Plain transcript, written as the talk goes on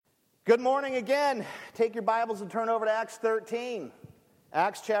Good morning again. Take your Bibles and turn over to Acts 13.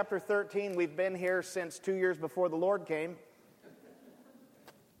 Acts chapter 13. We've been here since 2 years before the Lord came.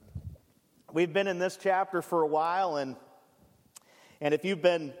 We've been in this chapter for a while, and if you've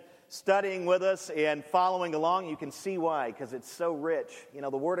been studying with us and following along, you can see why, because it's so rich. You know,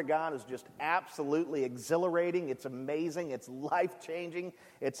 the Word of God is just absolutely exhilarating. It's amazing. It's life-changing.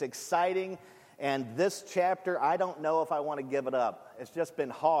 It's exciting. And this chapter, I don't know if I want to give it up. It's just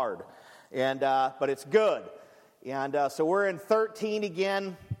been hard, but it's good. And so we're in 13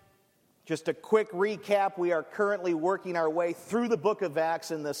 again. Just a quick recap. We are currently working our way through the book of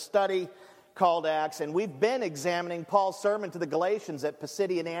Acts in this study called Acts. And we've been examining Paul's sermon to the Galatians at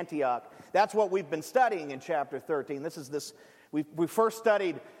Pisidian Antioch. That's what we've been studying in chapter 13. We first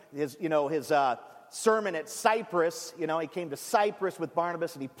studied his sermon at Cyprus. You know, he came to Cyprus with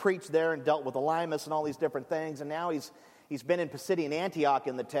Barnabas and he preached there and dealt with Elymas and all these different things. And now he's been in Pisidian Antioch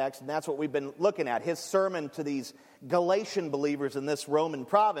in the text, and that's what we've been looking at, his sermon to these Galatian believers in this Roman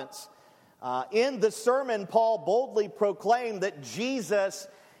province. In the sermon, Paul boldly proclaimed that Jesus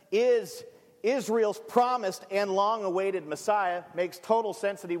is Israel's promised and long-awaited Messiah. Makes total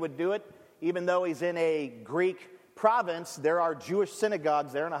sense that he would do it, even though he's in a Greek province. There are Jewish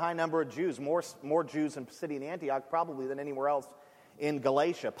synagogues there and a high number of Jews, more Jews in Pisidian Antioch probably than anywhere else in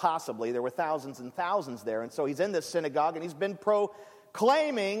Galatia, possibly. There were thousands and thousands there. And so he's in this synagogue and he's been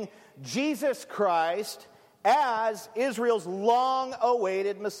proclaiming Jesus Christ as Israel's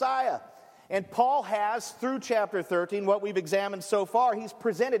long-awaited Messiah. And Paul has, through chapter 13, what we've examined so far, he's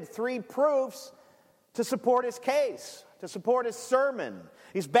presented 3 proofs to support his case, to support his sermon.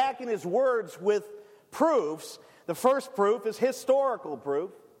 He's backing his words with proofs. The first proof is historical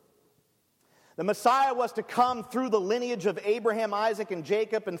proof. The Messiah was to come through the lineage of Abraham, Isaac, and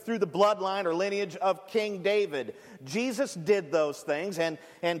Jacob, and through the bloodline or lineage of King David. Jesus did those things,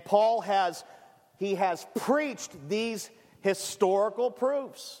 and Paul has preached these historical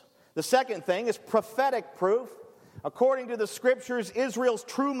proofs. The second thing is prophetic proof. According to the Scriptures, Israel's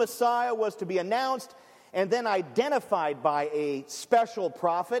true Messiah was to be announced and then identified by a special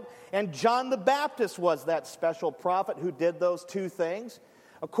prophet, and John the Baptist was that special prophet who did those 2 things.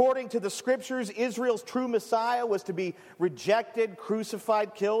 According to the Scriptures, Israel's true Messiah was to be rejected,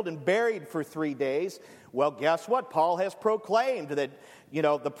 crucified, killed, and buried for 3 days. Well, guess what? Paul has proclaimed that,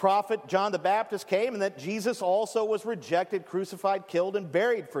 the prophet John the Baptist came and that Jesus also was rejected, crucified, killed, and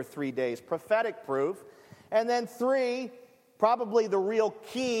buried for 3 days. Prophetic proof. And then 3, probably the real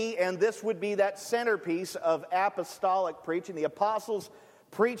key, and this would be that centerpiece of apostolic preaching. The apostles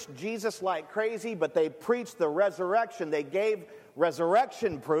preached Jesus like crazy, but they preached the resurrection. They gave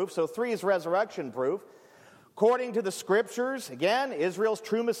resurrection proof. So 3 is resurrection proof. According to the Scriptures, again, Israel's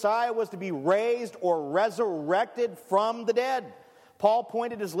true Messiah was to be raised or resurrected from the dead. Paul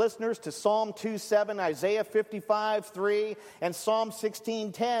pointed his listeners to Psalm 2:7, Isaiah 55:3, and Psalm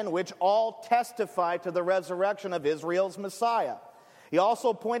 16:10, which all testify to the resurrection of Israel's Messiah. He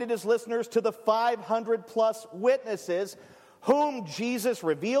also pointed his listeners to the 500-plus witnesses whom Jesus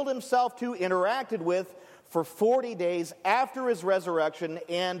revealed himself to, interacted with for 40 days after his resurrection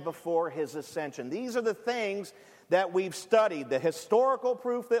and before his ascension. These are the things that we've studied: the historical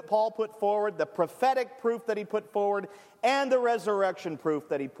proof that Paul put forward, the prophetic proof that he put forward, and the resurrection proof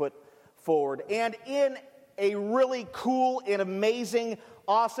that he put forward. And in a really cool and amazing,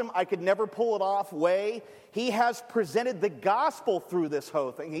 awesome, I could never pull it off way, he has presented the gospel through this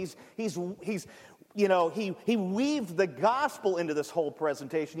whole thing. He weaved the gospel into this whole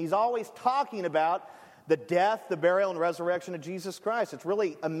presentation. He's always talking about the death, the burial, and resurrection of Jesus Christ. It's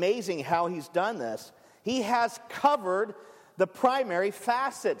really amazing how he's done this. He has covered the primary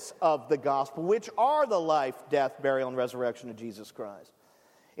facets of the gospel, which are the life, death, burial, and resurrection of Jesus Christ.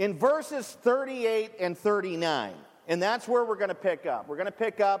 In verses 38 and 39, and that's where we're going to pick up. We're going to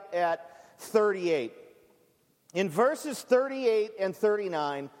pick up at 38. In verses 38 and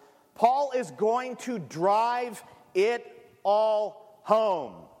 39, Paul is going to drive it all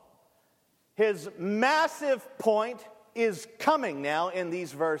home. His massive point is coming now in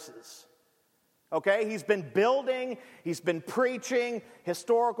these verses. Okay, he's been building, he's been preaching,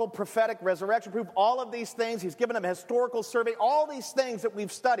 historical, prophetic, resurrection proof, all of these things. He's given them a historical survey, all these things that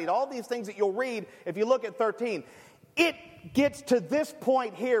we've studied, all these things that you'll read if you look at 13. It gets to this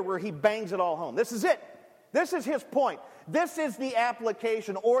point here where he bangs it all home. This is it. This is his point. This is the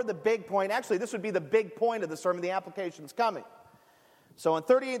application or the big point. Actually, this would be the big point of the sermon. The application's coming. So in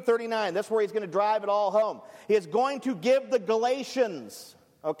 38 and 39, that's where he's going to drive it all home. He is going to give the Galatians,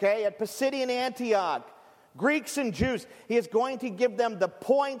 at Pisidian Antioch, Greeks and Jews, he is going to give them the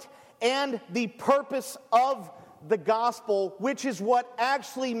point and the purpose of the gospel, which is what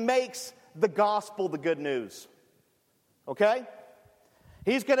actually makes the gospel the good news. Okay?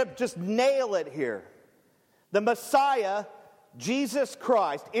 He's going to just nail it here. The Messiah, Jesus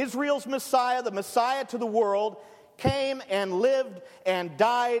Christ, Israel's Messiah, the Messiah to the world, came and lived and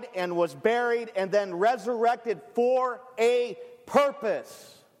died and was buried and then resurrected for a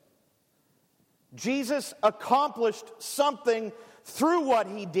purpose. Jesus accomplished something through what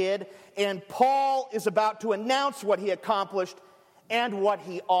he did, and Paul is about to announce what he accomplished and what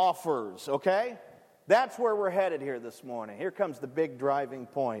he offers, okay? That's where we're headed here this morning. Here comes the big driving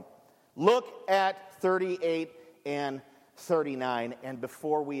point. Look at 38 and 39, and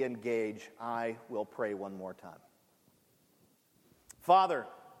before we engage, I will pray one more time. Father,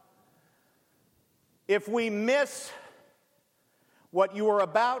 if we miss what you are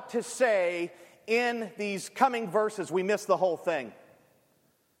about to say in these coming verses, we miss the whole thing.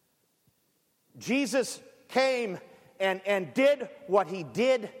 Jesus came and did what he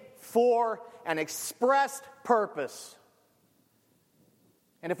did for an expressed purpose.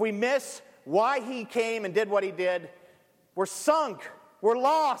 And if we miss why he came and did what he did, we're sunk, we're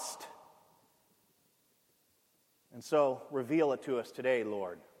lost. And so, reveal it to us today,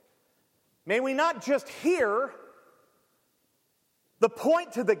 Lord. May we not just hear the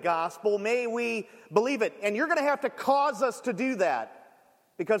point to the gospel, may we believe it. And you're going to have to cause us to do that,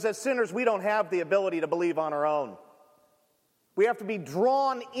 because as sinners, we don't have the ability to believe on our own. We have to be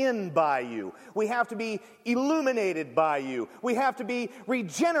drawn in by you. We have to be illuminated by you. We have to be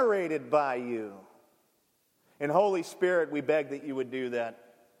regenerated by you. And Holy Spirit, we beg that you would do that.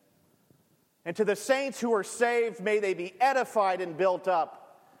 And to the saints who are saved, may they be edified and built up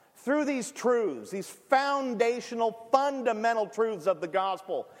through these truths, these foundational, fundamental truths of the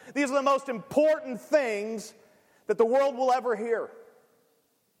gospel. These are the most important things that the world will ever hear,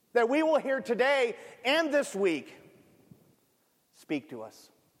 that we will hear today and this week. Speak to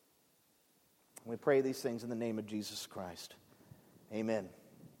us. We pray these things in the name of Jesus Christ. Amen.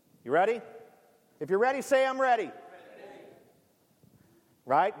 You ready? If you're ready, say, I'm ready.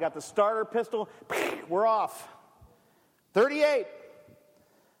 Right? Got the starter pistol. We're off. 38.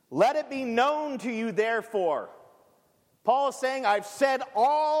 Let it be known to you, therefore. Paul is saying, I've said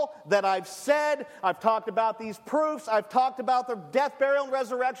all that I've said. I've talked about these proofs. I've talked about the death, burial, and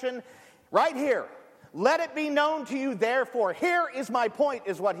resurrection. Right here. Let it be known to you, therefore. Here is my point,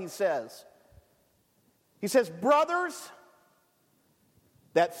 is what he says. He says, brothers,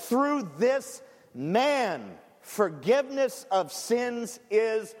 that through this man forgiveness of sins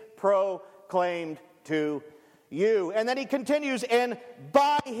is proclaimed to you. And then he continues, and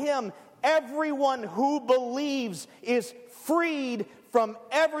by him everyone who believes is freed from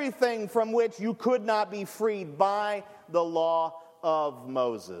everything from which you could not be freed by the law of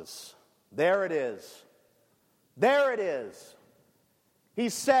Moses. There it is. There it is. He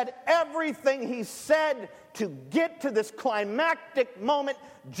said everything he said to get to this climactic moment.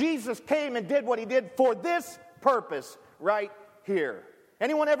 Jesus came and did what he did for this purpose right here.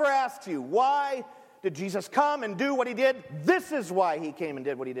 Anyone ever asks you, why did Jesus come and do what he did? This is why he came and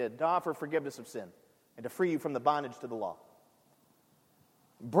did what he did, to offer forgiveness of sin and to free you from the bondage to the law.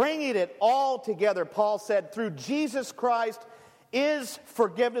 Bringing it all together, Paul said, through Jesus Christ is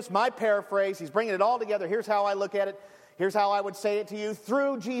forgiveness. My paraphrase, he's bringing it all together. Here's how I look at it. Here's how I would say it to you.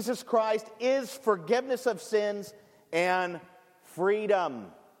 Through Jesus Christ is forgiveness of sins and freedom.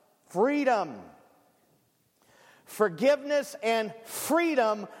 Freedom. Forgiveness and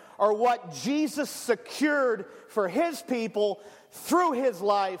freedom are what Jesus secured for his people through his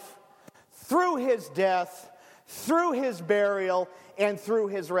life, through his death, through his burial, and through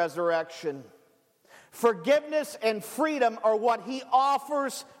his resurrection. Forgiveness and freedom are what he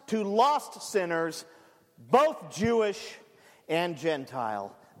offers to lost sinners, both Jewish and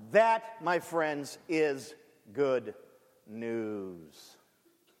Gentile. That, my friends, is good news.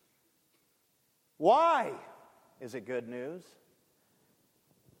 Why is it good news?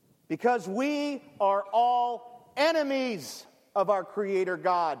 Because we are all enemies of our Creator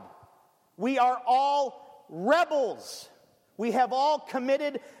God. We are all rebels. We have all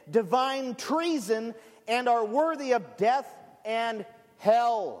committed divine treason and are worthy of death and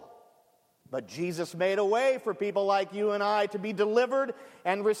hell. But Jesus made a way for people like you and I to be delivered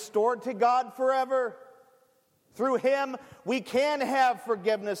and restored to God forever. Through him, we can have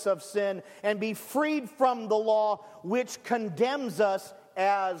forgiveness of sin and be freed from the law which condemns us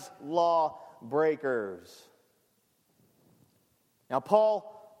as lawbreakers. Now,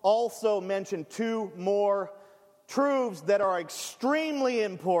 Paul also mentioned two more truths that are extremely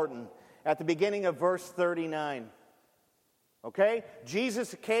important at the beginning of verse 39. Okay?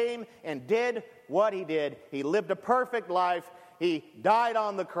 Jesus came and did what he did. He lived a perfect life. He died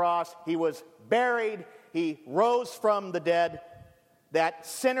on the cross. He was buried. He rose from the dead, that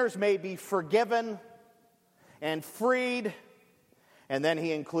sinners may be forgiven and freed. And then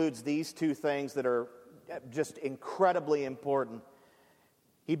he includes these two things that are just incredibly important.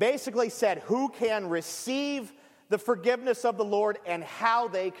 He basically said who can receive the forgiveness of the Lord and how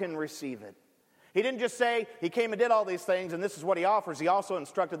they can receive it. He didn't just say he came and did all these things and this is what he offers. He also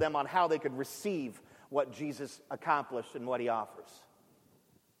instructed them on how they could receive what Jesus accomplished and what he offers.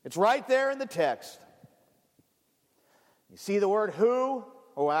 It's right there in the text. You see the word who?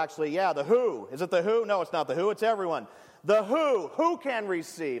 Oh, actually, yeah, the who. Is it the who? No, it's not the who, it's everyone. The who can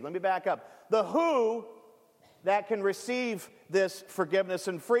receive? Let me back up. The who that can receive this forgiveness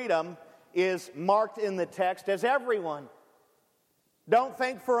and freedom is marked in the text as everyone. Don't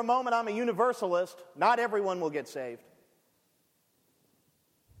think for a moment I'm a universalist. Not everyone will get saved.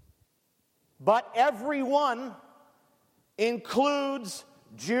 But everyone includes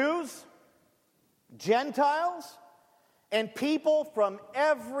Jews, Gentiles, and people from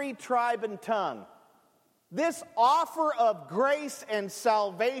every tribe and tongue. This offer of grace and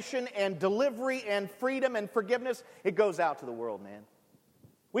salvation and delivery and freedom and forgiveness, it goes out to the world, man.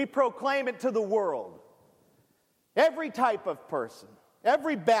 We proclaim it to the world. Every type of person,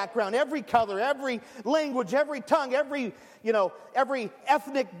 every background, every color, every language, every tongue, every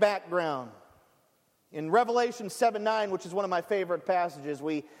ethnic background. In Revelation 7:9, which is one of my favorite passages,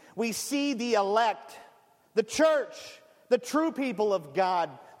 we see the elect, the church, the true people of God,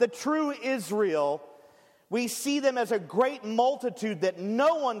 the true Israel. We see them as a great multitude that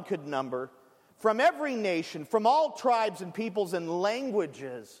no one could number, from every nation, from all tribes and peoples and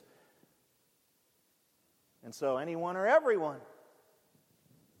languages. And so anyone or everyone.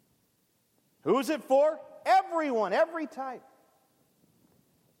 Who's it for? Everyone, every type.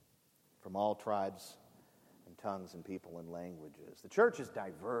 From all tribes and tongues and people and languages. The church is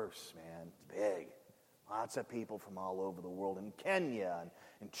diverse, man. It's big. Lots of people from all over the world. In Kenya and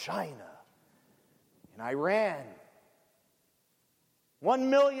in China, in Iran. 1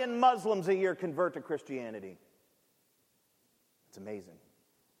 million Muslims a year convert to Christianity. It's amazing.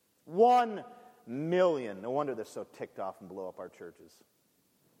 1 million. No wonder they're so ticked off and blow up our churches.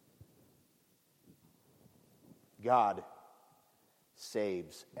 God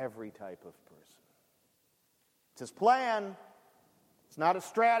saves every type of person. It's his plan. It's not a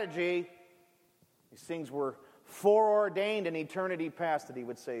strategy. These things were foreordained in eternity past that he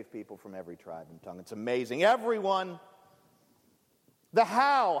would save people from every tribe and tongue. It's amazing. Everyone. The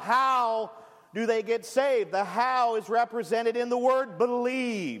how. How do they get saved? The how is represented in the word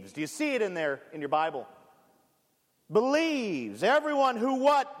believes. Do you see it in there in your Bible? Believes. Everyone who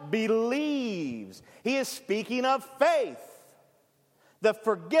what? Believes. He is speaking of faith. The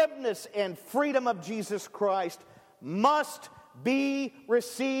forgiveness and freedom of Jesus Christ must be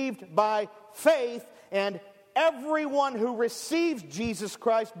received by faith, and everyone who receives Jesus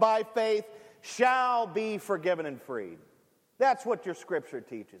Christ by faith shall be forgiven and freed. That's what your scripture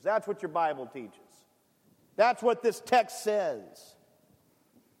teaches. That's what your Bible teaches. That's what this text says.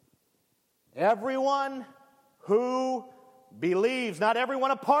 Everyone who believes, not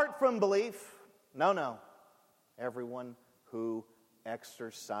everyone apart from belief. No. Everyone who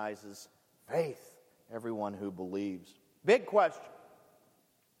exercises faith. Everyone who believes. Big question.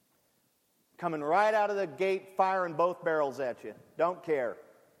 Coming right out of the gate, firing both barrels at you. Don't care.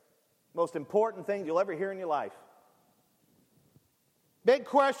 Most important thing you'll ever hear in your life. Big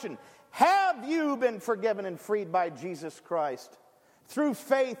question. Have you been forgiven and freed by Jesus Christ through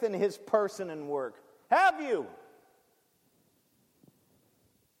faith in his person and work? Have you?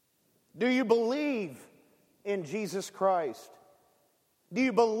 Do you believe in Jesus Christ? Do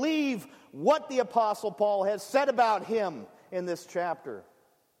you believe what the Apostle Paul has said about him in this chapter?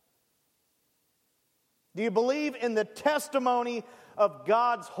 Do you believe in the testimony of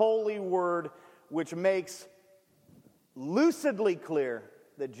God's holy word, which makes lucidly clear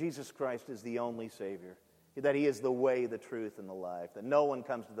that Jesus Christ is the only Savior, that he is the way, the truth, and the life, that no one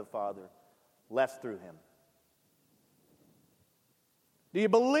comes to the Father less through him? Do you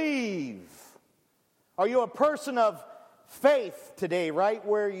believe? Are you a person of faith today, right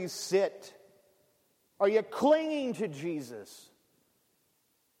where you sit? Are you clinging to Jesus?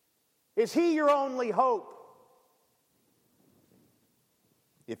 Is he your only hope?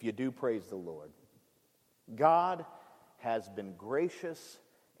 If you do, praise the Lord. God has been gracious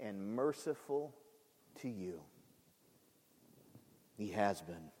and merciful to you. He has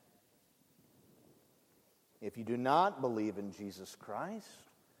been. If you do not believe in Jesus Christ,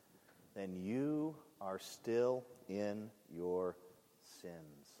 then you are still in your sins.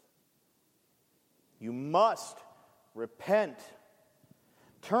 You must repent.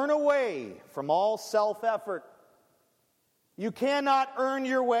 Turn away from all self-effort. You cannot earn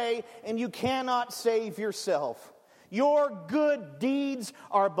your way, and you cannot save yourself. Your good deeds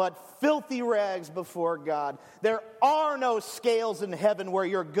are but filthy rags before God. There are no scales in heaven where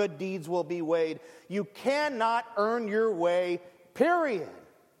your good deeds will be weighed. You cannot earn your way, period.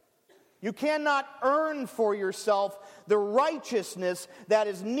 You cannot earn for yourself the righteousness that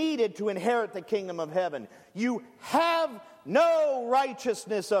is needed to inherit the kingdom of heaven. You have no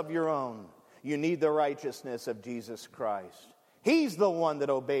righteousness of your own. You need the righteousness of Jesus Christ. He's the one that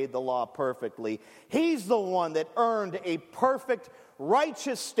obeyed the law perfectly. He's the one that earned a perfect,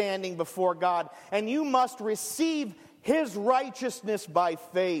 righteous standing before God. And you must receive His righteousness by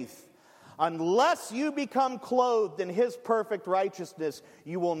faith. Unless you become clothed in His perfect righteousness,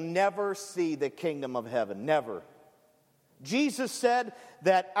 you will never see the kingdom of heaven. Never. Jesus said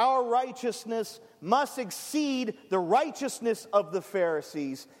that our righteousness must exceed the righteousness of the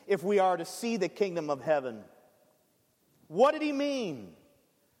Pharisees if we are to see the kingdom of heaven. What did He mean?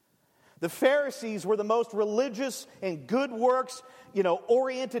 The Pharisees were the most religious and good works,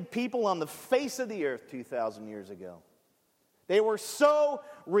 oriented people on the face of the earth 2,000 years ago. They were so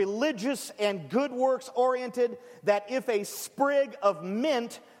religious and good works oriented that if a sprig of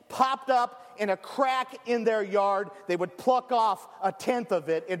mint popped up in a crack in their yard, they would pluck off a tenth of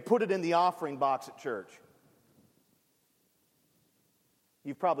it and put it in the offering box at church.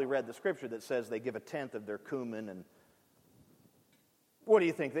 You've probably read the scripture that says they give a tenth of their cumin, and what do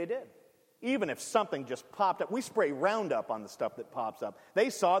you think they did? Even if something just popped up, we spray Roundup on the stuff that pops up. They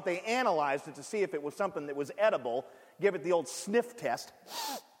saw it, they analyzed it to see if it was something that was edible, give it the old sniff test.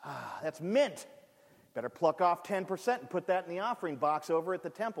 That's mint. Better pluck off 10% and put that in the offering box over at the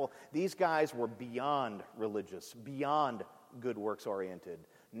temple. These guys were beyond religious, beyond good works oriented.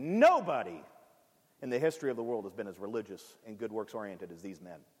 Nobody in the history of the world has been as religious and good works oriented as these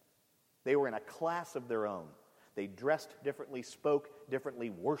men. They were in a class of their own. They dressed differently, spoke differently,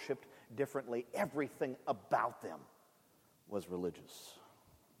 worshiped differently. Everything about them was religious.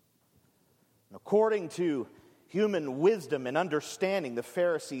 And according to human wisdom and understanding, the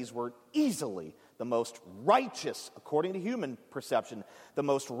Pharisees were easily the most righteous, according to human perception, the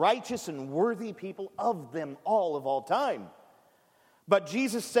most righteous and worthy people of them all of all time. But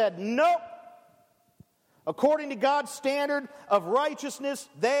Jesus said, nope. According to God's standard of righteousness,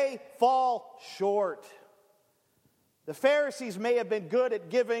 they fall short. The Pharisees may have been good at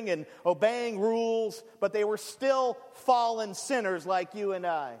giving and obeying rules, but they were still fallen sinners like you and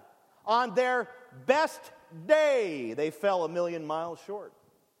I. On their best day, they fell 1,000,000 miles short.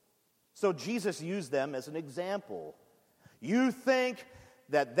 So Jesus used them as an example. You think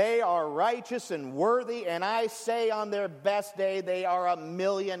that they are righteous and worthy, and I say on their best day they are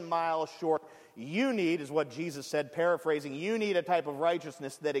 1,000,000 miles short. You need, is what Jesus said, paraphrasing, you need a type of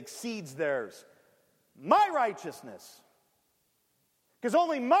righteousness that exceeds theirs. My righteousness. Because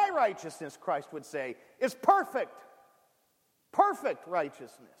only my righteousness, Christ would say, is perfect. Perfect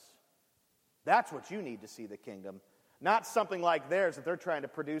righteousness. That's what you need to see the kingdom. Not something like theirs that they're trying to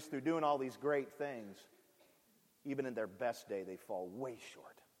produce through doing all these great things. Even in their best day, they fall way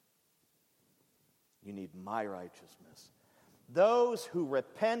short. You need my righteousness. Those who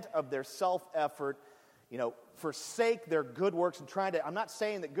repent of their self-effort, forsake their good works and I'm not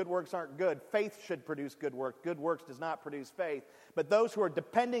saying that good works aren't good. Faith should produce good works. Good works does not produce faith. But those who are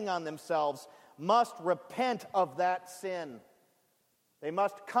depending on themselves must repent of that sin. They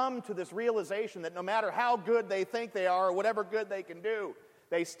must come to this realization that no matter how good they think they are or whatever good they can do,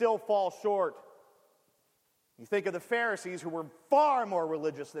 they still fall short. You think of the Pharisees who were far more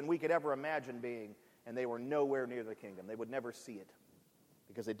religious than we could ever imagine being, and they were nowhere near the kingdom. They would never see it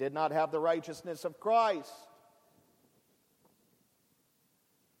because they did not have the righteousness of Christ.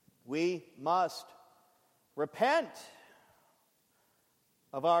 We must repent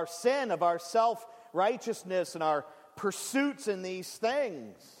of our sin, of our self-righteousness, and our pursuits in these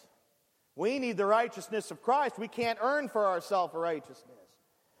things. We need the righteousness of Christ. We can't earn for ourselves righteousness.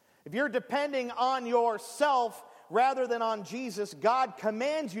 If you're depending on yourself rather than on Jesus, God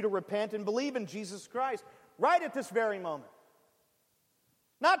commands you to repent and believe in Jesus Christ right at this very moment.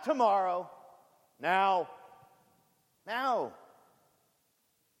 Not tomorrow. Now. Now.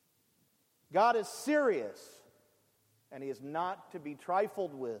 God is serious, and He is not to be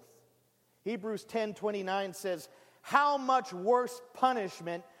trifled with. Hebrews 10:29 says, how much worse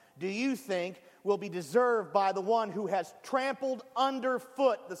punishment do you think will be deserved by the one who has trampled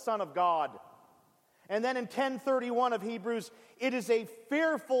underfoot the Son of God And then in 10:31 of Hebrews, it is a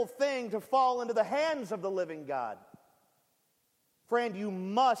fearful thing to fall into the hands of the living God. Friend, you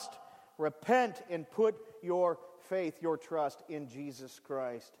must repent and put your faith, your trust in Jesus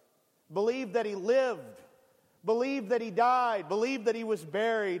Christ. Believe that He lived. Believe that He died. Believe that He was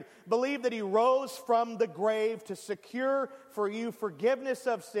buried. Believe that He rose from the grave to secure for you forgiveness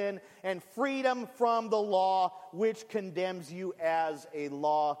of sin and freedom from the law which condemns you as a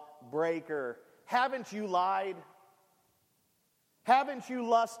lawbreaker. Haven't you lied? Haven't you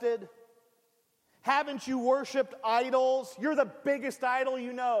lusted? Haven't you worshiped idols? You're the biggest idol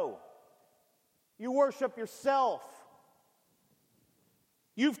you know. You worship yourself.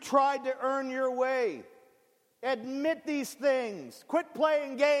 You've tried to earn your way. Admit these things. Quit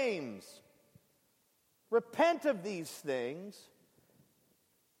playing games. Repent of these things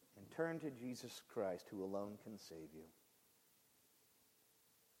and turn to Jesus Christ, who alone can save you.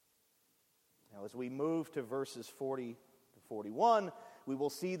 Now, as we move to verses 40 to 41, we will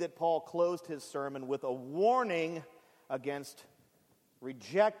see that Paul closed his sermon with a warning against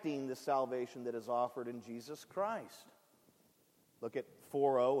rejecting the salvation that is offered in Jesus Christ. Look at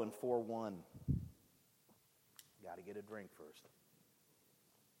 4:0 and 4:1. Got to get a drink first.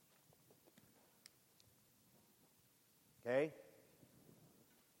 Okay?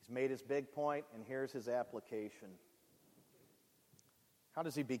 He's made his big point, and here's his application. How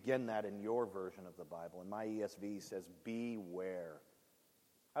does he begin that in your version of the Bible? In my ESV, he says, beware.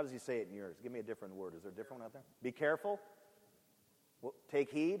 How does he say it in yours? Give me a different word. Is there a different one out there? Be careful? Well, take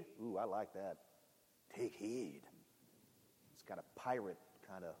heed? Ooh, I like that. Take heed. It's got a pirate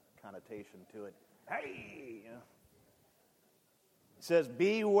kind of connotation to it. Hey! He says,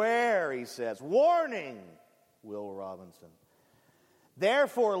 beware, he says. Warning, Will Robinson.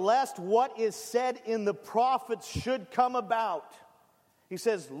 Therefore, lest what is said in the prophets should come about. He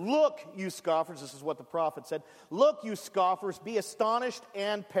says, look, you scoffers, this is what the prophet said, look, you scoffers, be astonished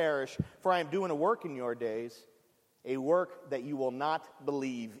and perish, for I am doing a work in your days, a work that you will not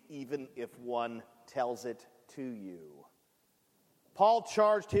believe, even if one tells it to you. Paul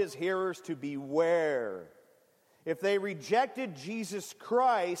charged his hearers to beware. If they rejected Jesus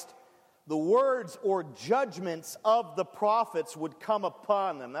Christ, the words or judgments of the prophets would come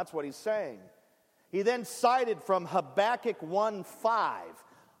upon them. That's what he's saying. He then cited from Habakkuk 1:5,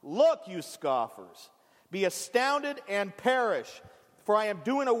 look, you scoffers, be astounded and perish, for I am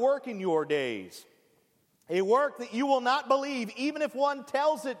doing a work in your days, a work that you will not believe, even if one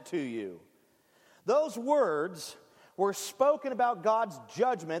tells it to you. Those words were spoken about God's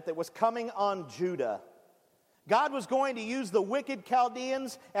judgment that was coming on Judah. God was going to use the wicked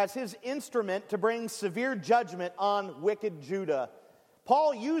Chaldeans as his instrument to bring severe judgment on wicked Judah.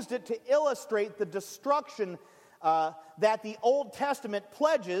 Paul used it to illustrate the destruction that the Old Testament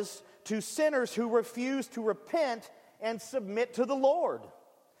pledges to sinners who refuse to repent and submit to the Lord.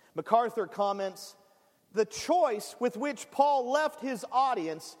 MacArthur comments, the choice with which Paul left his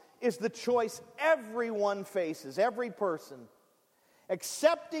audience is the choice everyone faces, every person.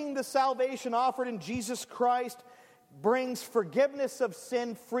 Accepting the salvation offered in Jesus Christ brings forgiveness of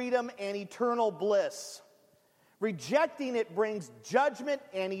sin, freedom, and eternal bliss. Rejecting it brings judgment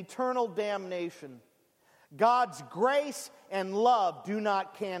and eternal damnation. God's grace and love do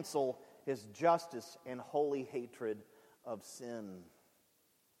not cancel his justice and holy hatred of sin.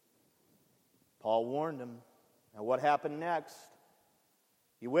 Paul warned him. Now what happened next?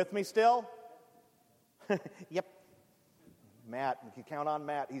 You with me still? Yep. Matt, you can count on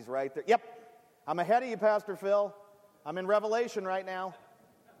Matt. He's right there. Yep. I'm ahead of you, Pastor Phil. I'm in Revelation right now.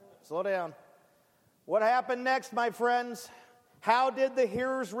 Slow down. What happened next, my friends? How did the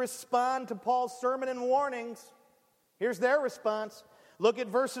hearers respond to Paul's sermon and warnings? Here's their response. Look at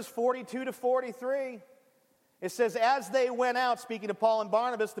verses 42 to 43. It says, as they went out, speaking to Paul and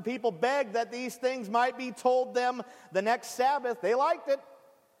Barnabas, the people begged that these things might be told them the next Sabbath. They liked it.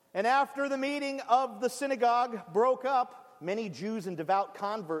 And after the meeting of the synagogue broke up, many Jews and devout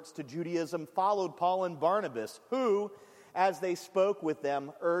converts to Judaism followed Paul and Barnabas, who, as they spoke with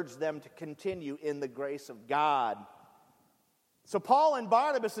them, urged them to continue in the grace of God. So Paul and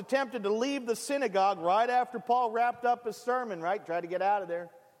Barnabas attempted to leave the synagogue right after Paul wrapped up his sermon, right? Tried to get out of there.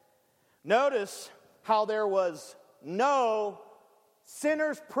 Notice how there was no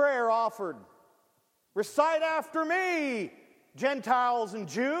sinner's prayer offered. Recite after me, Gentiles and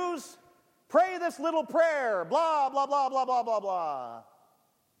Jews. Pray this little prayer, blah, blah, blah, blah, blah, blah, blah.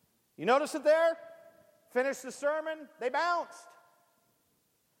 You notice it there? Finished the sermon, they bounced.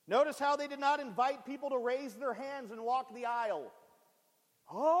 Notice how they did not invite people to raise their hands and walk the aisle.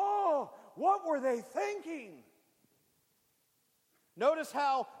 Oh, what were they thinking? Notice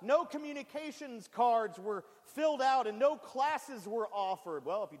how no communications cards were filled out and no classes were offered.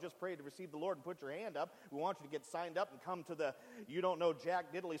 Well, if you just prayed to receive the Lord and put your hand up, we want you to get signed up and come to the You Don't Know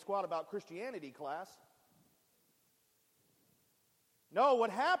Jack Diddley Squat About Christianity class. No, what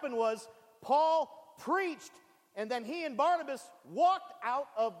happened was Paul preached, and then he and Barnabas walked out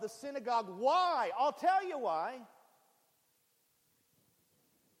of the synagogue. Why? I'll tell you why.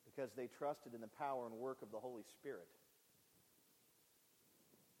 Because they trusted in the power and work of the Holy Spirit.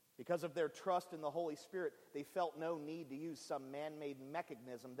 Because of their trust in the Holy Spirit, they felt no need to use some man-made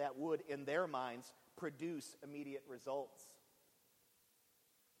mechanism that would, in their minds, produce immediate results.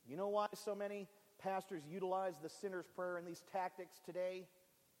 You know why so many pastors utilize the sinner's prayer and these tactics today?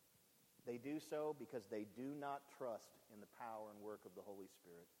 They do so because they do not trust in the power and work of the Holy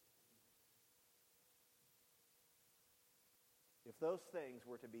Spirit. If those things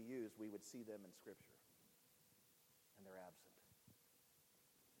were to be used, we would see them in Scripture. And they're absent.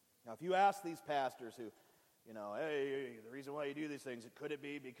 Now, if you ask these pastors who, hey, the reason why you do these things, could it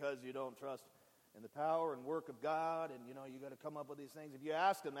be because you don't trust in the power and work of God, and, you got to come up with these things? If you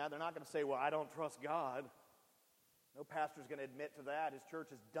ask them that, they're not going to say, well, I don't trust God. No pastor's going to admit to that. His church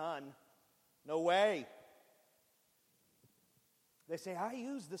is done. No way. They say, I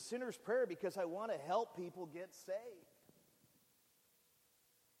use the sinner's prayer because I want to help people get saved.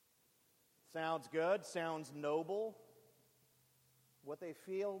 Sounds good, sounds noble. What they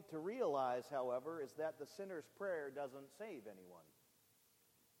fail to realize, however, is that the sinner's prayer doesn't save anyone.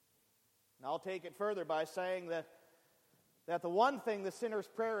 And I'll take it further by saying that the one thing the sinner's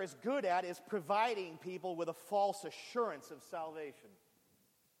prayer is good at is providing people with a false assurance of salvation.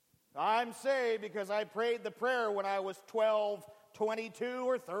 I'm saved because I prayed the prayer when I was 12, 22,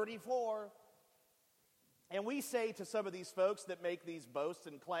 or 34. And we say to some of these folks that make these boasts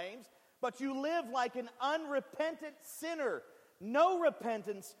and claims, but you live like an unrepentant sinner. No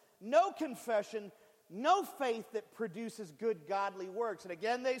repentance, no confession, no faith that produces good godly works. And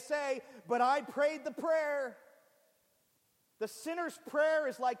again they say, but I prayed the prayer. The sinner's prayer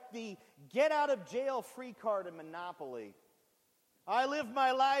is like the get-out-of-jail-free card in Monopoly. I live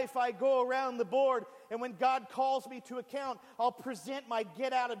my life, I go around the board, and when God calls me to account, I'll present my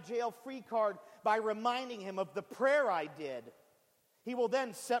get-out-of-jail-free card by reminding him of the prayer I did. He will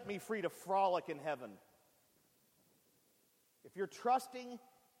then set me free to frolic in heaven. If you're trusting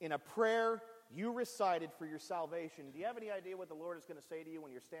in a prayer you recited for your salvation, do you have any idea what the Lord is going to say to you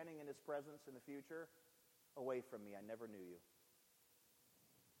when you're standing in His presence in the future? Away from me, I never knew you.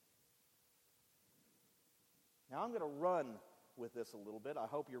 Now I'm going to run with this a little bit. I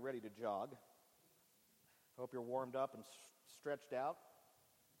hope you're ready to jog. I hope you're warmed up and stretched out.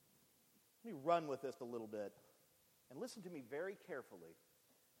 Let me run with this a little bit. And listen to me very carefully.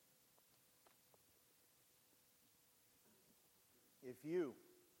 If you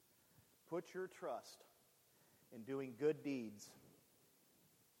put your trust in doing good deeds,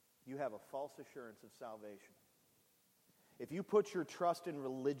 you have a false assurance of salvation. If you put your trust in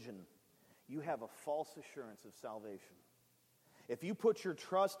religion, you have a false assurance of salvation. If you put your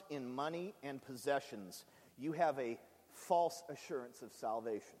trust in money and possessions, you have a false assurance of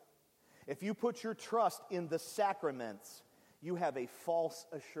salvation. If you put your trust in the sacraments, you have a false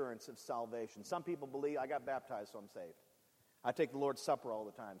assurance of salvation. Some people believe, I got baptized, so I'm saved. I take the Lord's Supper all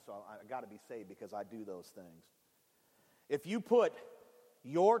the time, so I got to be saved because I do those things. If you put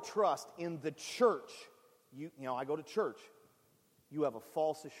your trust in the church, I go to church, you have a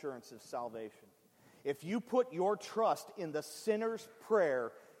false assurance of salvation. If you put your trust in the sinner's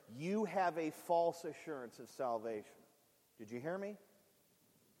prayer, you have a false assurance of salvation. Did you hear me?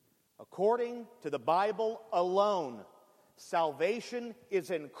 According to the Bible alone, salvation is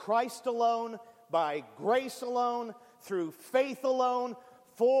in Christ alone, by grace alone, through faith alone,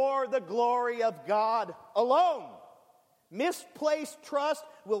 for the glory of God alone. Misplaced trust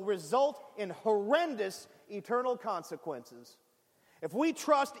will result in horrendous eternal consequences. If we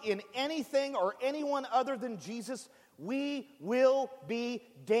trust in anything or anyone other than Jesus, we will be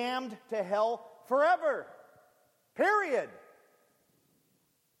damned to hell forever. Period.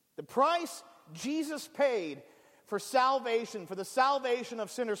 The price Jesus paid for salvation, for the salvation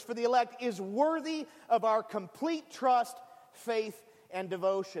of sinners, for the elect, is worthy of our complete trust, faith, and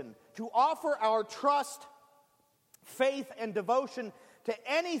devotion. To offer our trust, faith, and devotion to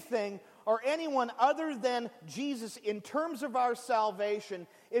anything or anyone other than Jesus in terms of our salvation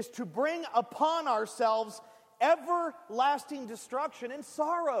is to bring upon ourselves everlasting destruction and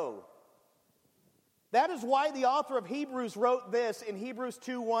sorrow. That is why the author of Hebrews wrote this in Hebrews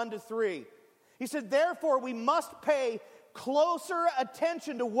 2:1-3. He said, therefore we must pay closer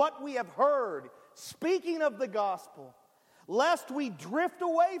attention to what we have heard, speaking of the gospel, lest we drift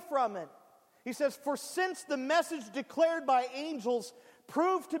away from it. He says, for since the message declared by angels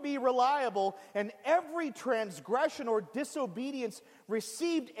proved to be reliable, and every transgression or disobedience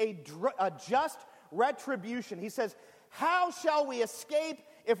received a just retribution. He says, how shall we escape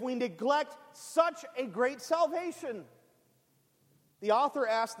if we neglect such a great salvation? The author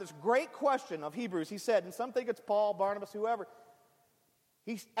asked this great question of Hebrews. He said, and some think it's Paul, Barnabas, whoever.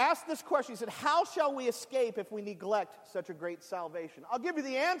 He asked this question. He said, how shall we escape if we neglect such a great salvation? I'll give you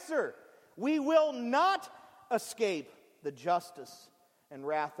the answer. We will not escape the justice and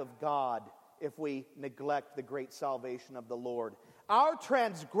wrath of God if we neglect the great salvation of the Lord. Our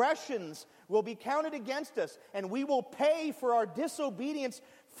transgressions will be counted against us, and we will pay for our disobedience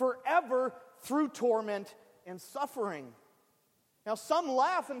forever through torment and suffering. Now, some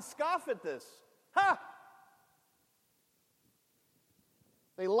laugh and scoff at this. Ha!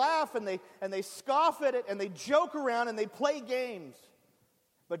 They laugh and they scoff at it, and they joke around and they play games.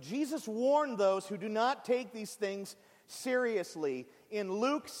 But Jesus warned those who do not take these things seriously in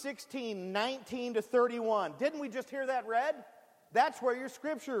Luke 16:19-31. Didn't we just hear that read? That's where your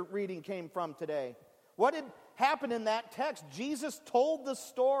scripture reading came from today. What had happened in that text? Jesus told the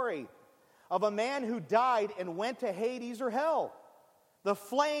story of a man who died and went to Hades or hell. The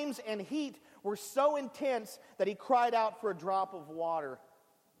flames and heat were so intense that he cried out for a drop of water.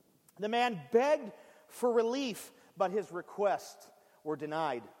 The man begged for relief, but his requests were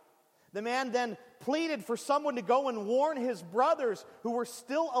denied. The man then pleaded for someone to go and warn his brothers who were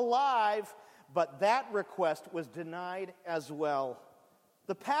still alive, but that request was denied as well.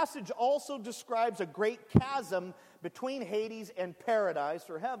 The passage also describes a great chasm between Hades and paradise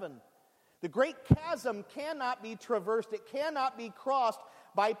or heaven. The great chasm cannot be traversed. It cannot be crossed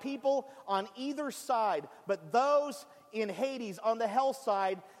by people on either side, but those in Hades on the hell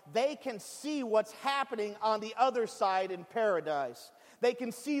side, they can see what's happening on the other side in paradise. They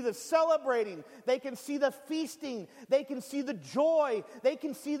can see the celebrating. They can see the feasting. They can see the joy. They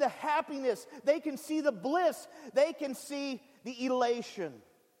can see the happiness. They can see the bliss. They can see the elation.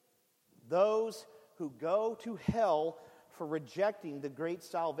 Those who go to hell for rejecting the great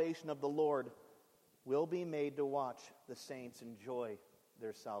salvation of the Lord will be made to watch the saints enjoy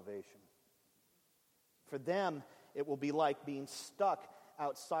their salvation. For them, it will be like being stuck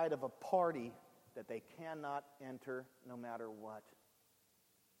outside of a party that they cannot enter no matter what,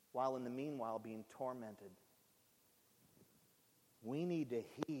 while in the meanwhile being tormented. We need to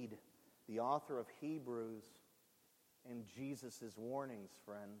heed the author of Hebrews and Jesus' warnings,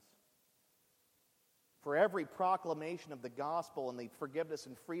 friends. For every proclamation of the gospel and the forgiveness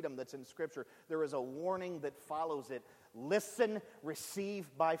and freedom that's in Scripture, there is a warning that follows it. Listen, receive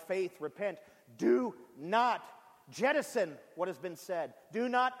by faith, repent. Do not jettison what has been said. Do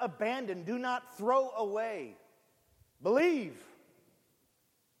not abandon. Do not throw away. Believe.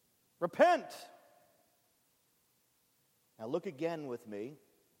 Repent. Now look again with me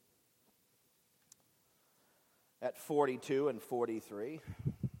at 42 and 43.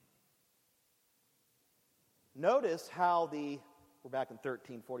 Notice how we're back in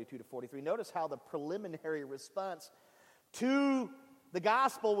 13, 42 to 43. Notice how the preliminary response to the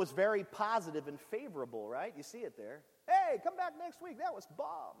gospel was very positive and favorable, right? You see it there. Hey, come back next week. That was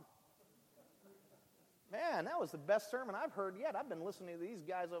Bob. Man, that was the best sermon I've heard yet. I've been listening to these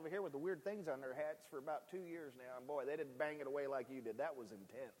guys over here with the weird things on their hats for about 2 years now. And boy, they didn't bang it away like you did. That was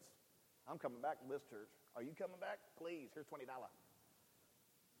intense. I'm coming back to this church. Are you coming back? Please, here's $20.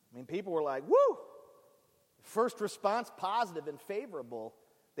 I mean, people were like, woo! First response, positive and favorable.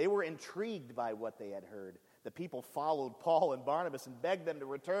 They were intrigued by what they had heard. The people followed Paul and Barnabas and begged them to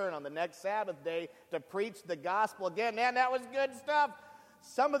return on the next Sabbath day to preach the gospel again. Man, that was good stuff.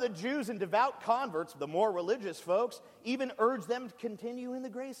 Some of the Jews and devout converts, the more religious folks, even urged them to continue in the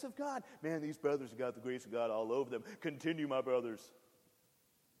grace of God. Man, these brothers have got the grace of God all over them. Continue, my brothers.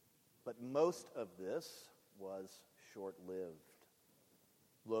 But most of this was short-lived.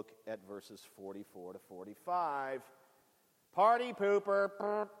 Look at verses 44 to 45. Party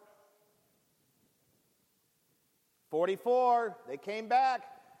pooper. 44, they came back.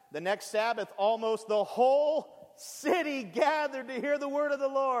 The next Sabbath, almost the whole city gathered to hear the word of the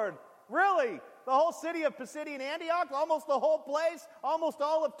Lord. Really? The whole city of Pisidian Antioch? Almost the whole place? Almost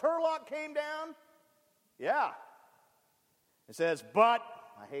all of Turlock came down? Yeah. It says, but,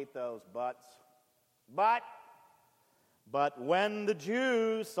 I hate those buts, but when the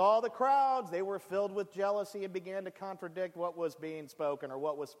Jews saw the crowds, they were filled with jealousy and began to contradict what was being spoken or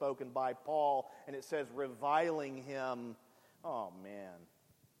what was spoken by Paul. And it says, reviling him. Oh, man.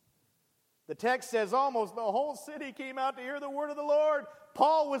 The text says almost the whole city came out to hear the word of the Lord.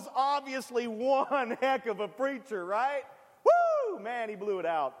 Paul was obviously one heck of a preacher, right? Woo! man, he blew it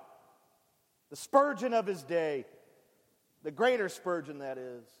out. The Spurgeon of his day. The greater Spurgeon, that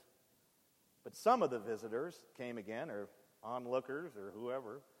is. But some of the visitors came again, or onlookers, or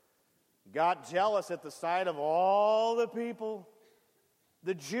whoever, got jealous at the sight of all the people.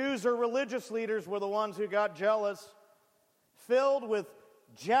 The Jews or religious leaders were the ones who got jealous. Filled with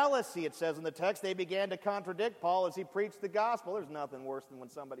jealousy, it says in the text, they began to contradict Paul as he preached the gospel. There's nothing worse than when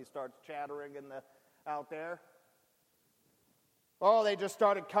somebody starts chattering out there. Oh, they just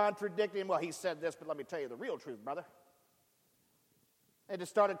started contradicting him. Well, he said this, but let me tell you the real truth, brother. They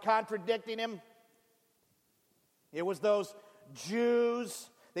just started contradicting him. It was those Jews.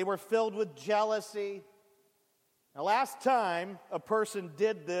 They were filled with jealousy. Now, last time a person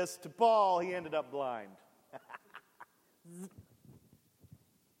did this to Paul, he ended up blind.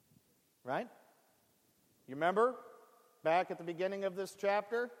 Right? You remember back at the beginning of this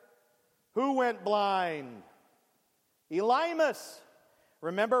chapter? Who went blind? Elymas.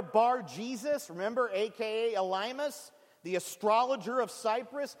 Remember Bar-Jesus? Remember, a.k.a. Elymas, the astrologer of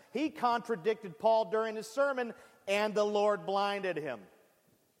Cyprus? He contradicted Paul during his sermon, and the Lord blinded him.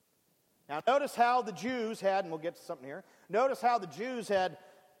 Now, notice how the Jews had, and we'll get to something here, notice how the Jews had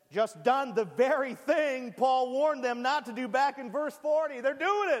just done the very thing Paul warned them not to do back in verse 40. They're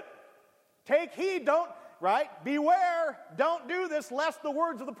doing it. Take heed, beware, don't do this, lest the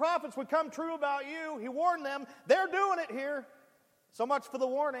words of the prophets would come true about you. He warned them. They're doing it here. So much for the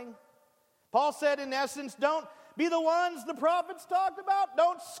warning. Paul said, in essence, don't be the ones the prophets talked about.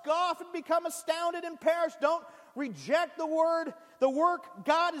 Don't scoff and become astounded and perish. Don't reject the word, the work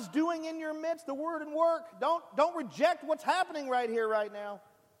God is doing in your midst, the word and work. Don't reject what's happening right here, right now.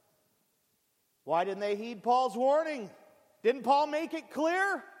 Why didn't they heed Paul's warning? Didn't Paul make it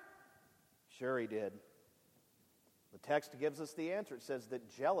clear? Sure he did. The text gives us the answer. It says that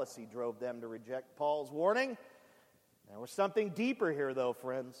jealousy drove them to reject Paul's warning. There was something deeper here, though,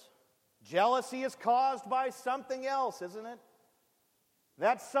 friends. Jealousy is caused by something else, isn't it?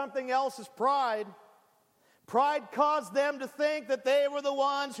 That something else is pride. Pride caused them to think that they were the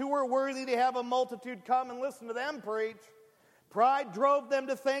ones who were worthy to have a multitude come and listen to them preach. Pride drove them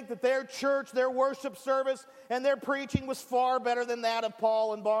to think that their church, their worship service, and their preaching was far better than that of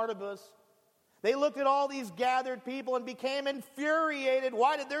Paul and Barnabas. They looked at all these gathered people and became infuriated.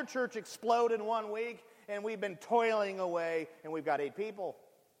 Why did their church explode in 1 week and we've been toiling away and we've got 8 people?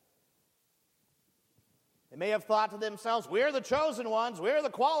 They may have thought to themselves, we're the chosen ones, we're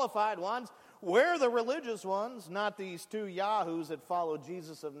the qualified ones, we're the religious ones, not these 2 yahoos that followed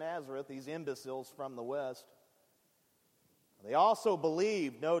Jesus of Nazareth, these imbeciles from the West. They also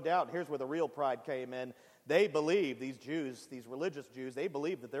believed, no doubt, here's where the real pride came in, they believed, these Jews, these religious Jews, they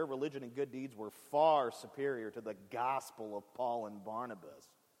believed that their religion and good deeds were far superior to the gospel of Paul and Barnabas.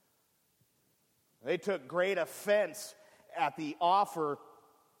 They took great offense at the offer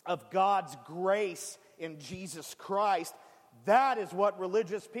of God's grace in Jesus Christ. That is what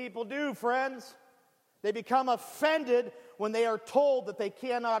religious people do, friends. They become offended when they are told that they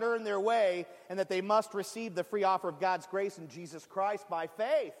cannot earn their way and that they must receive the free offer of God's grace in Jesus Christ by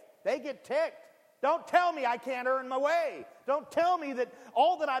faith. They get ticked. Don't tell me I can't earn my way. Don't tell me that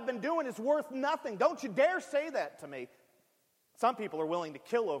all that I've been doing is worth nothing. Don't you dare say that to me. Some people are willing to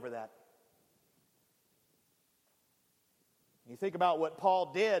kill over that. You think about what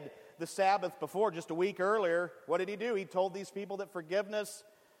Paul did the Sabbath before, just a week earlier. What did he do? He told these people that forgiveness,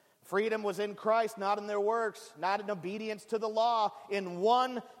 freedom was in Christ, not in their works, not in obedience to the law. In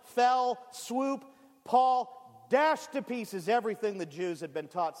one fell swoop, Paul dashed to pieces everything the Jews had been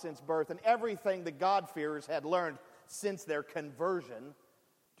taught since birth and everything the God-fearers had learned since their conversion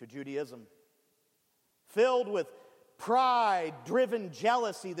to Judaism. Filled with pride-driven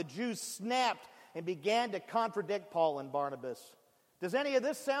jealousy, the Jews snapped and began to contradict Paul and Barnabas. Does any of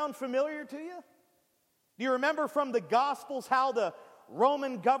this sound familiar to you? Do you remember from the Gospels how the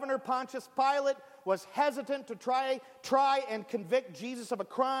Roman governor Pontius Pilate was hesitant to try and convict Jesus of a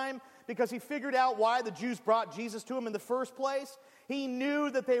crime because he figured out why the Jews brought Jesus to him in the first place? He knew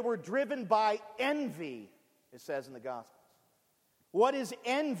that they were driven by envy, it says in the Gospels. What is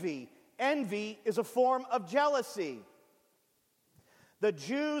envy? Envy is a form of jealousy. The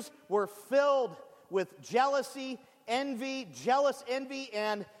Jews were filled with jealousy, jealous envy,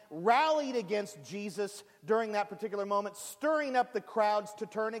 and rallied against Jesus during that particular moment, stirring up the crowds to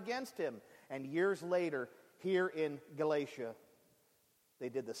turn against him. And years later, here in Galatia, they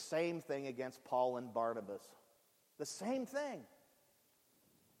did the same thing against Paul and Barnabas. The same thing.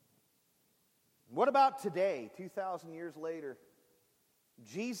 What about today, 2,000 years later?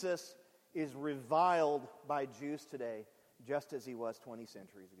 Jesus is reviled by Jews today, just as he was 20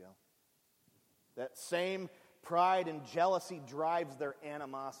 centuries ago. That same pride and jealousy drives their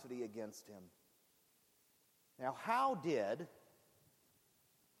animosity against him. Now, how did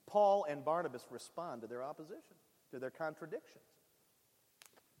Paul and Barnabas respond to their opposition, to their contradictions?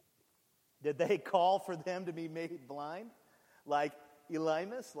 Did they call for them to be made blind, like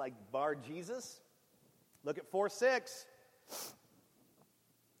Elymas, like Bar-Jesus? Look at 4:6.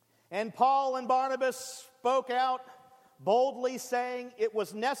 And Paul and Barnabas spoke out boldly, saying, "It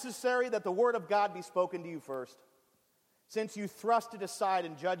was necessary that the word of God be spoken to you first. Since you thrust it aside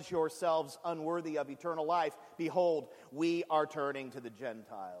and judge yourselves unworthy of eternal life, behold, we are turning to the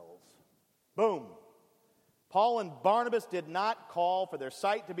Gentiles." Boom. Paul and Barnabas did not call for their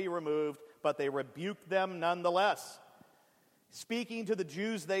sight to be removed, but they rebuked them nonetheless. Speaking to the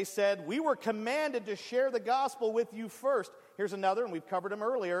Jews, they said, "We were commanded to share the gospel with you first." Here's another, and we've covered them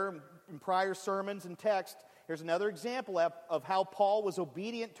earlier in prior sermons and text. Here's another example of how Paul was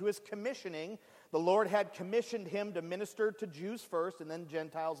obedient to his commissioning. The Lord had commissioned him to minister to Jews first and then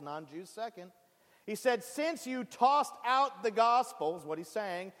Gentiles, non-Jews second. He said, "Since you tossed out the gospel," is what he's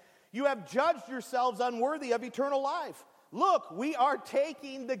saying, "you have judged yourselves unworthy of eternal life. Look, we are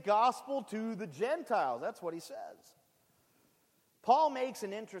taking the gospel to the Gentiles." That's what he says. Paul makes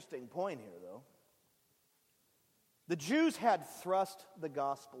an interesting point here, though. The Jews had thrust the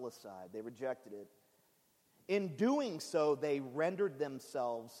gospel aside. They rejected it. In doing so, they rendered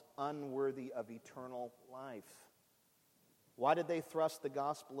themselves unworthy of eternal life. Why did they thrust the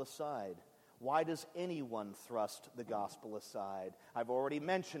gospel aside? Why does anyone thrust the gospel aside? I've already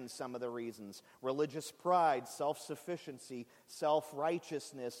mentioned some of the reasons. Religious pride, self-sufficiency,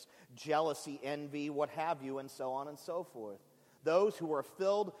 self-righteousness, jealousy, envy, what have you, and so on and so forth. Those who are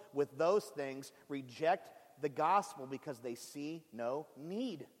filled with those things reject the gospel because they see no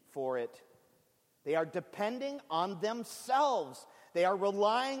need for it. They are depending on themselves. They are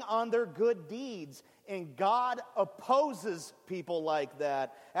relying on their good deeds. And God opposes people like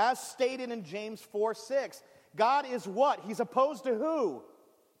that. As stated in James 4:6, God is what? He's opposed to who?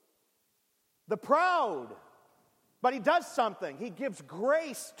 The proud. But he does something. He gives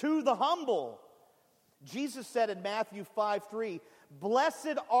grace to the humble. Jesus said in Matthew 5:3,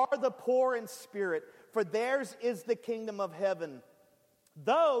 "Blessed are the poor in spirit, for theirs is the kingdom of heaven."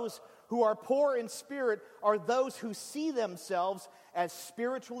 Those who are poor in spirit are those who see themselves as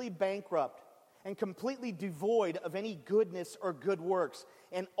spiritually bankrupt and completely devoid of any goodness or good works,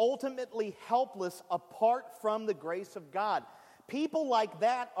 and ultimately helpless apart from the grace of God. People like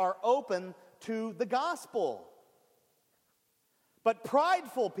that are open to the gospel. But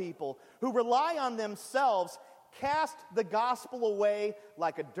prideful people who rely on themselves cast the gospel away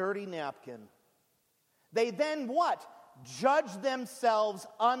like a dirty napkin. They then what? Judge themselves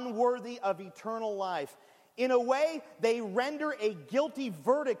unworthy of eternal life. In a way, they render a guilty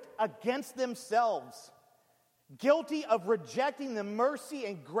verdict against themselves, guilty of rejecting the mercy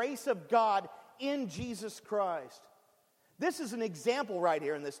and grace of God in Jesus Christ. This is an example right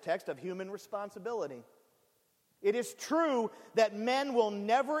here in this text of human responsibility. It is true that men will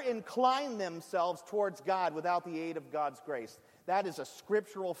never incline themselves towards God without the aid of God's grace. That is a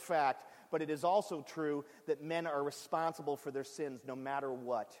scriptural fact, but it is also true that men are responsible for their sins no matter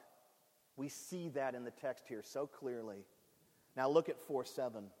what. We see that in the text here so clearly. Now look at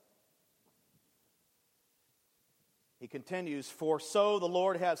 4:7. He continues, "For so the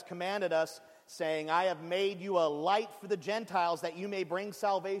Lord has commanded us, saying, I have made you a light for the Gentiles, that you may bring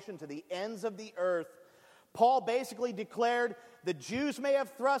salvation to the ends of the earth." Paul basically declared the Jews may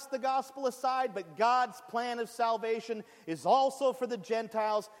have thrust the gospel aside, but God's plan of salvation is also for the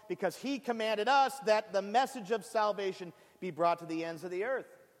Gentiles, because he commanded us that the message of salvation be brought to the ends of the earth.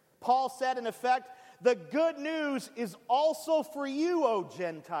 Paul said, in effect, the good news is also for you, O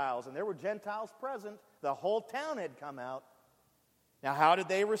Gentiles. And there were Gentiles present. The whole town had come out. Now, how did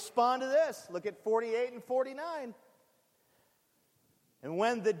they respond to this? Look at 48 and 49. "And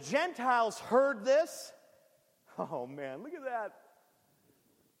when the Gentiles heard this," oh man, look at that.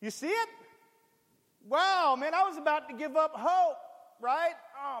 You see it? Wow, man, I was about to give up hope, right?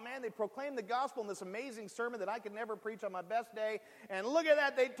 Oh man, they proclaimed the gospel in this amazing sermon that I could never preach on my best day. And look at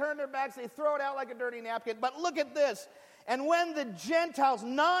that, they turn their backs, they throw it out like a dirty napkin. But look at this. "And when the Gentiles,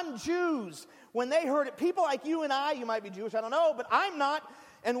 non-Jews, when they heard it," people like you and I, you might be Jewish, I don't know, but I'm not.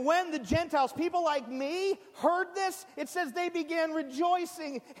 "And when the Gentiles, people like me, heard this," it says they began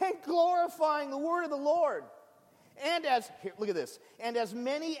rejoicing and glorifying the word of the Lord. Here, look at this. "And as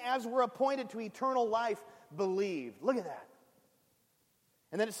many as were appointed to eternal life believed." Look at that.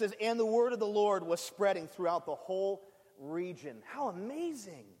 And then it says, "And the word of the Lord was spreading throughout the whole region." How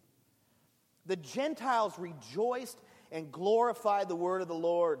amazing. The Gentiles rejoiced and glorified the word of the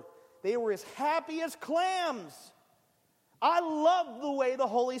Lord. they were as happy as clams. I love the way the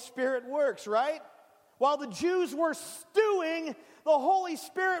Holy Spirit works, right? While the Jews were stewing, the Holy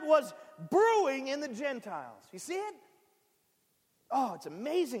Spirit was brewing in the Gentiles. You see it? Oh, it's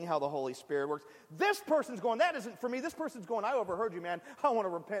amazing how the Holy Spirit works. This person's going, that isn't for me. This person's going, I overheard you, man. I want to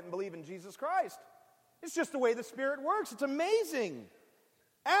repent and believe in Jesus Christ. It's just the way the Spirit works. It's amazing.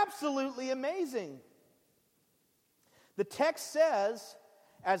 Absolutely amazing. The text says,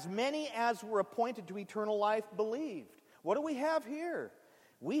 as many as were appointed to eternal life believed. What do we have here?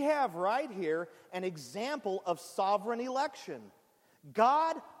 We have right here an example of sovereign election.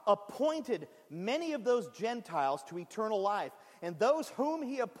 God appointed many of those Gentiles to eternal life. And those whom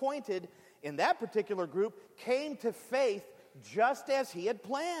he appointed in that particular group came to faith just as he had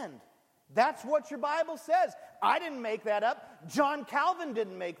planned. That's what your Bible says. I didn't make that up. John Calvin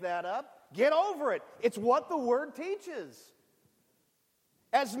didn't make that up. Get over it. It's what the Word teaches.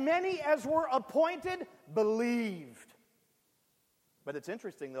 As many as were appointed believed. But it's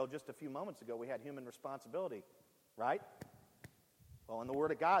interesting, though, just a few moments ago we had human responsibility, right? Well, in the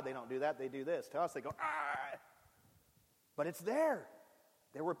Word of God, they don't do that. They do this. To us, they go, ah! But it's there.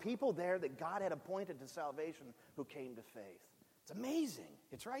 There were people there that God had appointed to salvation who came to faith. It's amazing.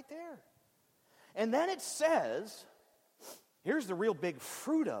 It's right there. And then it says, here's the real big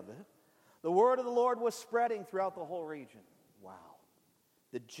fruit of it. The word of the Lord was spreading throughout the whole region. Wow.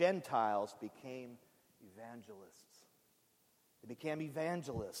 The Gentiles became evangelists. They became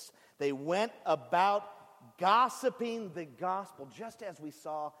evangelists. They went about gossiping the gospel, just as we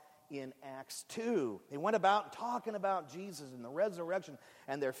saw in Acts 2. They went about talking about Jesus and the resurrection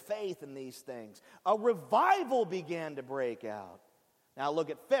and their faith in these things. A revival began to break out. Now look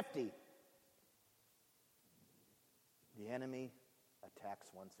at 50. The enemy attacks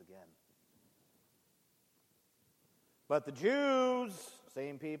once again. But the Jews,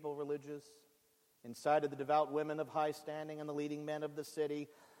 same people, religious, incited the devout women of high standing and the leading men of the city,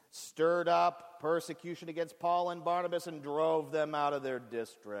 stirred up persecution against Paul and Barnabas and drove them out of their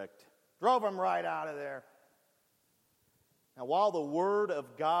district. Drove them right out of there. Now, while the word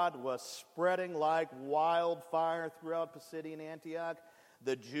of God was spreading like wildfire throughout Pisidian Antioch,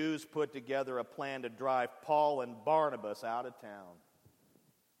 the Jews put together a plan to drive Paul and Barnabas out of town.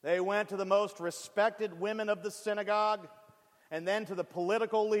 They went to the most respected women of the synagogue and then to the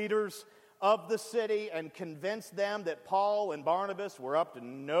political leaders of the city and convinced them that Paul and Barnabas were up to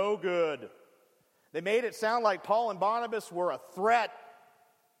no good. They made it sound like Paul and Barnabas were a threat.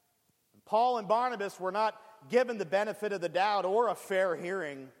 Paul and Barnabas were not given the benefit of the doubt or a fair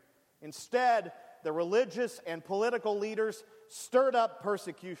hearing. Instead, the religious and political leaders stirred up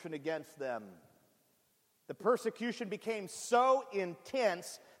persecution against them. The persecution became so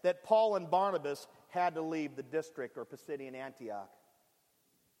intense that Paul and Barnabas had to leave the district or Pisidian Antioch.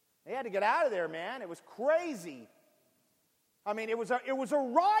 They had to get out of there, man. It was crazy. I mean, it was a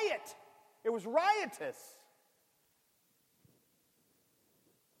riot. It was riotous.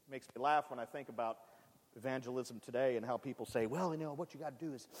 It makes me laugh when I think about evangelism today and how people say, well, you know, what you got to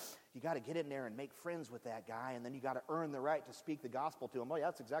do is you got to get in there and make friends with that guy, and then you got to earn the right to speak the gospel to him. Well, yeah,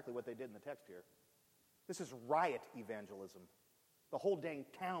 that's exactly what they did in the text here. This is riot evangelism. The whole dang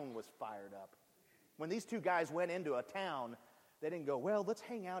town was fired up. When these two guys went into a town, they didn't go, well, let's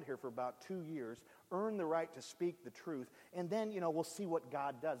hang out here for about 2 years, earn the right to speak the truth, and then, we'll see what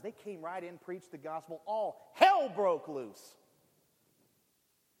God does. They came right in, preached the gospel, all hell broke loose.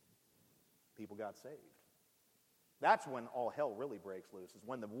 People got saved. That's when all hell really breaks loose, is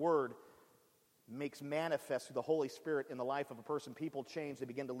when the word makes manifest through the Holy Spirit in the life of a person. People change. They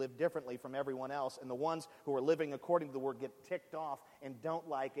begin to live differently from everyone else. And the ones who are living according to the word get ticked off and don't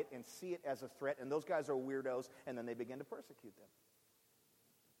like it and see it as a threat. And those guys are weirdos, and then they begin to persecute them.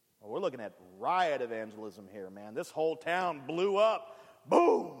 Well, we're looking at riot evangelism here, man. This whole town blew up.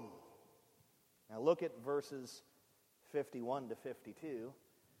 Boom! Now look at verses 51 to 52.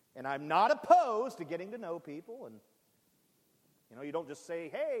 And I'm not opposed to getting to know people. And, you don't just say,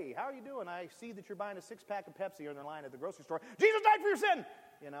 hey, how are you doing? I see that you're buying a 6-pack of Pepsi in the line at the grocery store. Jesus died for your sin!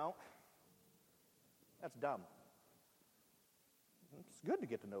 That's dumb. It's good to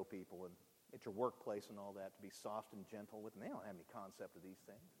get to know people and at your workplace and all that, to be soft and gentle with them. They don't have any concept of these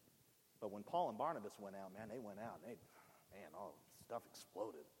things. But when Paul and Barnabas went out, man, they went out. And all stuff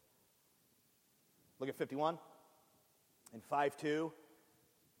exploded. Look at 51. In 5:2,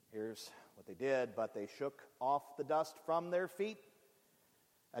 here's what they did. But they shook off the dust from their feet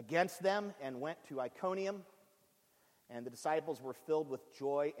against them and went to Iconium. And the disciples were filled with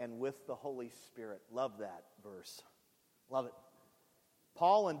joy and with the Holy Spirit. Love that verse. Love it.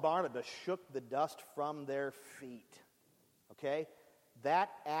 Paul and Barnabas shook the dust from their feet. Okay?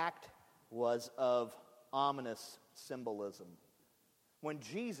 That act was of ominous symbolism. When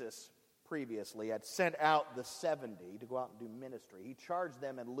Jesus previously had sent out the 70 to go out and do ministry, he charged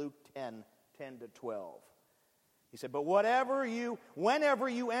them in Luke 10 to 12. He said, but whenever you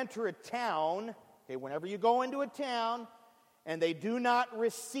enter a town, okay, whenever you go into a town and they do not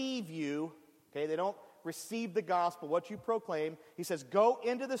receive you, okay, they don't receive the gospel, what you proclaim, he says, go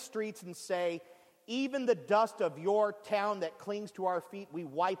into the streets and say, even the dust of your town that clings to our feet, we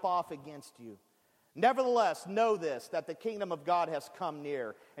wipe off against you. Nevertheless, know this, that the kingdom of God has come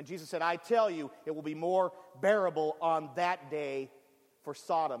near. And Jesus said, I tell you, it will be more bearable on that day for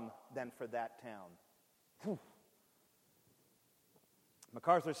Sodom than for that town. Whew.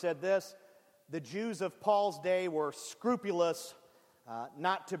 MacArthur said this, the Jews of Paul's day were scrupulous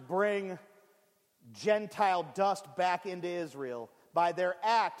not to bring Gentile dust back into Israel. By their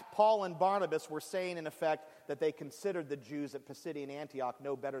act, Paul and Barnabas were saying, in effect, that they considered the Jews at Pisidian Antioch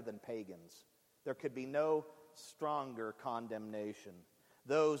no better than pagans. There could be no stronger condemnation.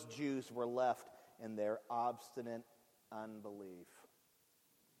 Those Jews were left in their obstinate unbelief.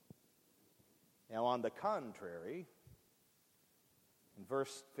 Now, on the contrary, in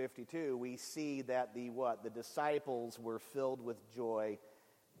verse 52, we see that the disciples were filled with joy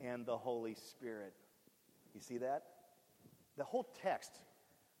and the Holy Spirit. You see that? The whole text,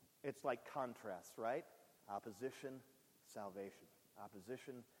 it's like contrast, right? Opposition, salvation.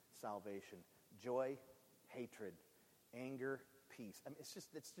 Opposition, salvation. Joy, hatred. Anger, peace. I mean, it's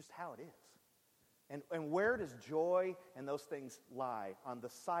just how it is. And where does joy and those things lie? On the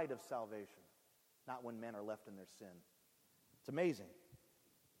side of salvation. Not when men are left in their sin. It's amazing.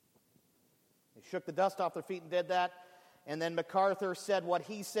 They shook the dust off their feet and did that. And then MacArthur said what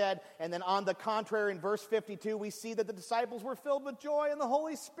he said. And then on the contrary, in verse 52, we see that the disciples were filled with joy in the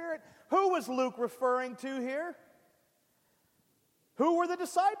Holy Spirit. Who was Luke referring to here? Who were the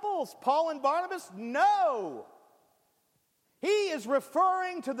disciples? Paul and Barnabas? No. He is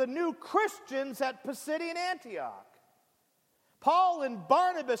referring to the new Christians at Pisidian Antioch. Paul and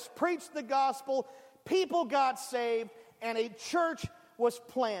Barnabas preached the gospel, people got saved, and a church was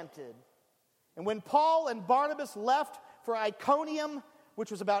planted. And when Paul and Barnabas left for Iconium, which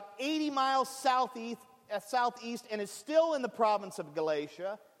was about 80 miles southeast and is still in the province of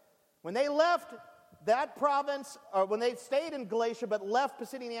Galatia, when they left that province, or when they stayed in Galatia but left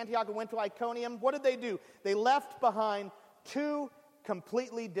Pisidian Antioch and went to Iconium, what did they do? They left behind two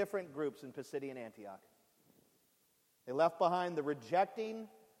completely different groups in Pisidian Antioch. They left behind the rejecting,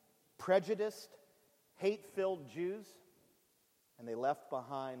 prejudiced, hate-filled Jews, and they left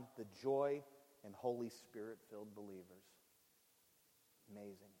behind the joy and Holy Spirit-filled believers.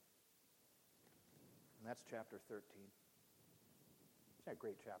 Amazing. And that's chapter 13. It's a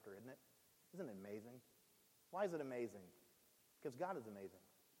great chapter, isn't it? Isn't it amazing? Why is it amazing? Because God is amazing.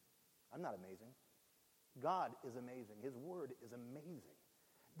 I'm not amazing. God is amazing. His word is amazing.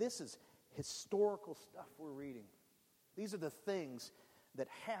 This is historical stuff we're reading. These are the things that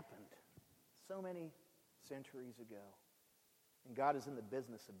happened so many centuries ago. And God is in the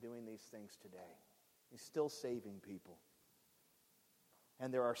business of doing these things today. He's still saving people.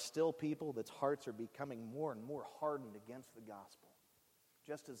 And there are still people that's hearts are becoming more and more hardened against the gospel.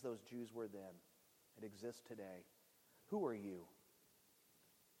 Just as those Jews were then. It exists today. Who are you?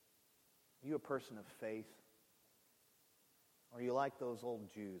 Are you a person of faith? Or are you like those old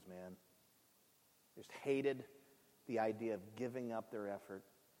Jews, man? Just hated the idea of giving up their effort,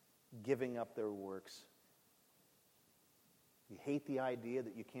 giving up their works. You hate the idea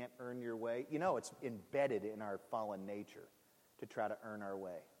that you can't earn your way. You know, it's embedded in our fallen nature to try to earn our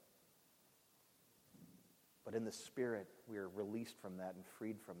way. But in the Spirit, we are released from that and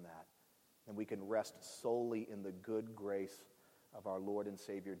freed from that. And we can rest solely in the good grace of our Lord and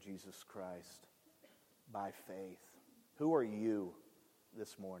Savior Jesus Christ by faith. Who are you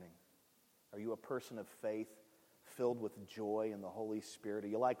this morning? Are you a person of faith filled with joy in the Holy Spirit? Are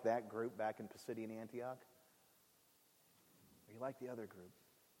you like that group back in Pisidian Antioch? Are you like the other group?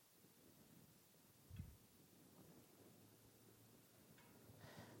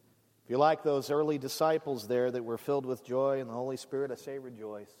 If you're like those early disciples there that were filled with joy in the Holy Spirit, I say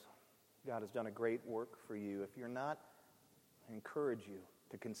rejoice. God has done a great work for you. If you're not, I encourage you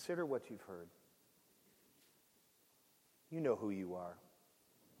to consider what you've heard. You know who you are.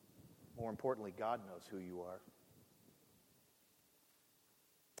 More importantly, God knows who you are.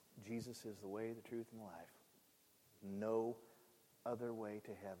 Jesus is the way, the truth, and the life. No other way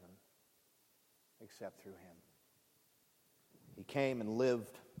to heaven except through him. He came and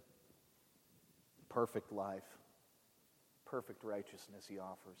lived perfect life, perfect righteousness he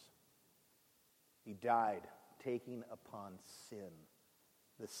offers. He died taking upon sin,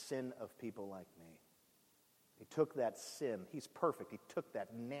 the sin of people like me. He took that sin. He's perfect. He took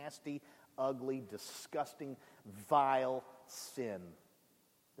that nasty, ugly, disgusting, vile sin,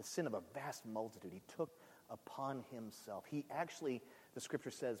 the sin of a vast multitude. He took upon himself. He actually, the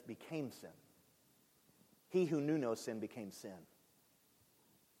scripture says, became sin. He who knew no sin became sin.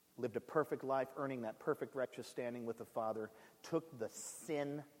 Lived a perfect life, earning that perfect righteous standing with the Father, took the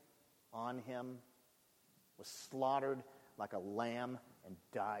sin on him, was slaughtered like a lamb, and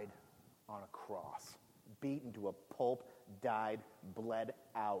died on a cross. Beaten to a pulp, died, bled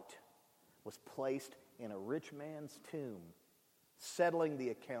out, was placed in a rich man's tomb, settling the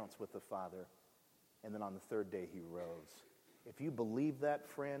accounts with the Father, and then on the third day he rose. If you believe that,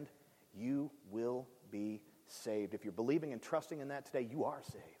 friend, you will be saved. If you're believing and trusting in that today, you are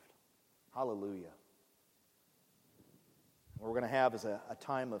saved. Hallelujah. What we're going to have is a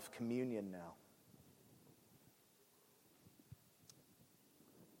time of communion now.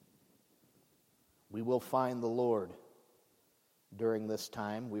 We will find the Lord during this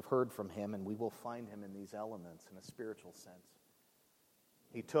time. We've heard from him, and we will find him in these elements in a spiritual sense.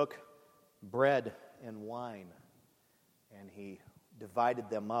 He took bread and wine, and he divided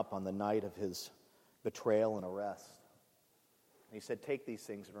them up on the night of his betrayal and arrest. And he said, "Take these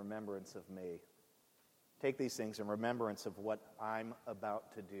things in remembrance of me. Take these things in remembrance of what I'm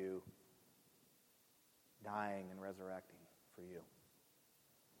about to do, dying and resurrecting for you."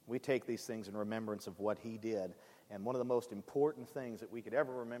 We take these things in remembrance of what he did. And one of the most important things that we could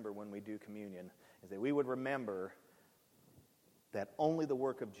ever remember when we do communion is that we would remember that only the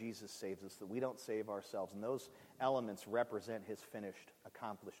work of Jesus saves us, that we don't save ourselves. And those elements represent his finished,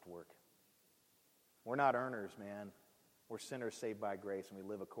 accomplished work. We're not earners, man. We're sinners saved by grace, and we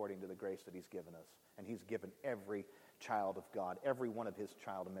live according to the grace that he's given us. And he's given every child of God, every one of his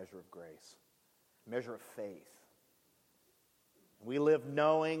child, a measure of grace, a measure of faith. We live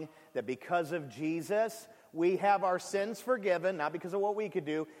knowing that because of Jesus, we have our sins forgiven, not because of what we could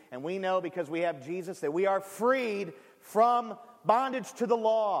do. And we know because we have Jesus that we are freed from bondage to the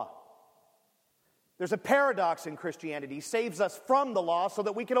law. There's a paradox in Christianity. He saves us from the law so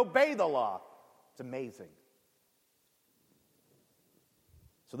that we can obey the law. It's amazing.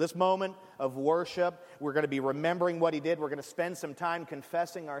 So this moment of worship, we're going to be remembering what he did. We're going to spend some time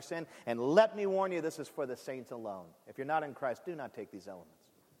confessing our sin. And let me warn you, this is for the saints alone. If you're not in Christ, do not take these elements.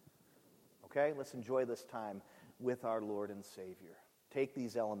 Okay? Let's enjoy this time with our Lord and Savior. Take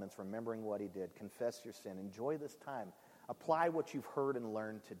these elements, remembering what he did. Confess your sin. Enjoy this time. Apply what you've heard and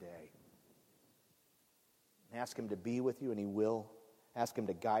learned today. Ask him to be with you, and he will. Ask him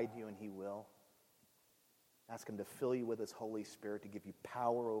to guide you, and he will. Ask him to fill you with his Holy Spirit, to give you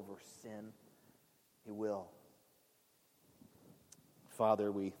power over sin. He will. Father,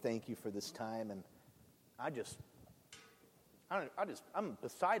 we thank you for this time, and I'm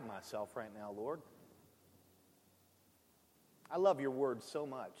beside myself right now, Lord. I love your word so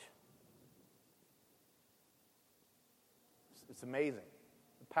much. It's amazing,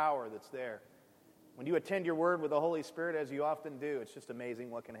 the power that's there. When you attend your word with the Holy Spirit, as you often do, it's just amazing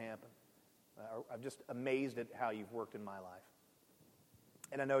what can happen. I'm just amazed at how you've worked in my life.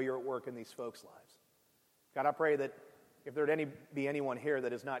 And I know you're at work in these folks' lives. God, I pray that if there'd be anyone here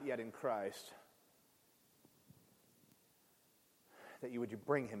that is not yet in Christ, that you would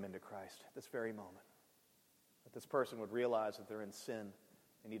bring him into Christ at this very moment. That this person would realize that they're in sin.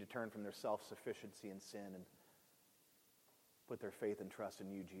 They need to turn from their self-sufficiency in sin and put their faith and trust in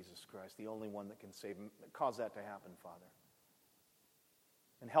you, Jesus Christ, the only one that can save them. Cause that to happen, Father.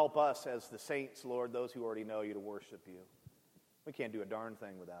 And help us as the saints, Lord, those who already know you, to worship you. We can't do a darn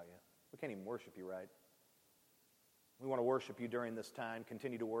thing without you. We can't even worship you right. We want to worship you during this time,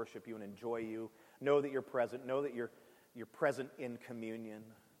 continue to worship you and enjoy you. Know that you're present. Know that you're present in communion,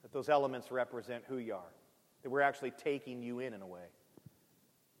 that those elements represent who you are, that we're actually taking you in a way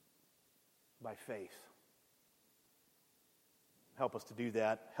by faith. Help us to do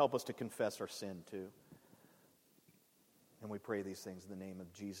that. Help us to confess our sin too. And we pray these things in the name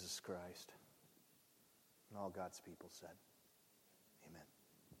of Jesus Christ. And all God's people said.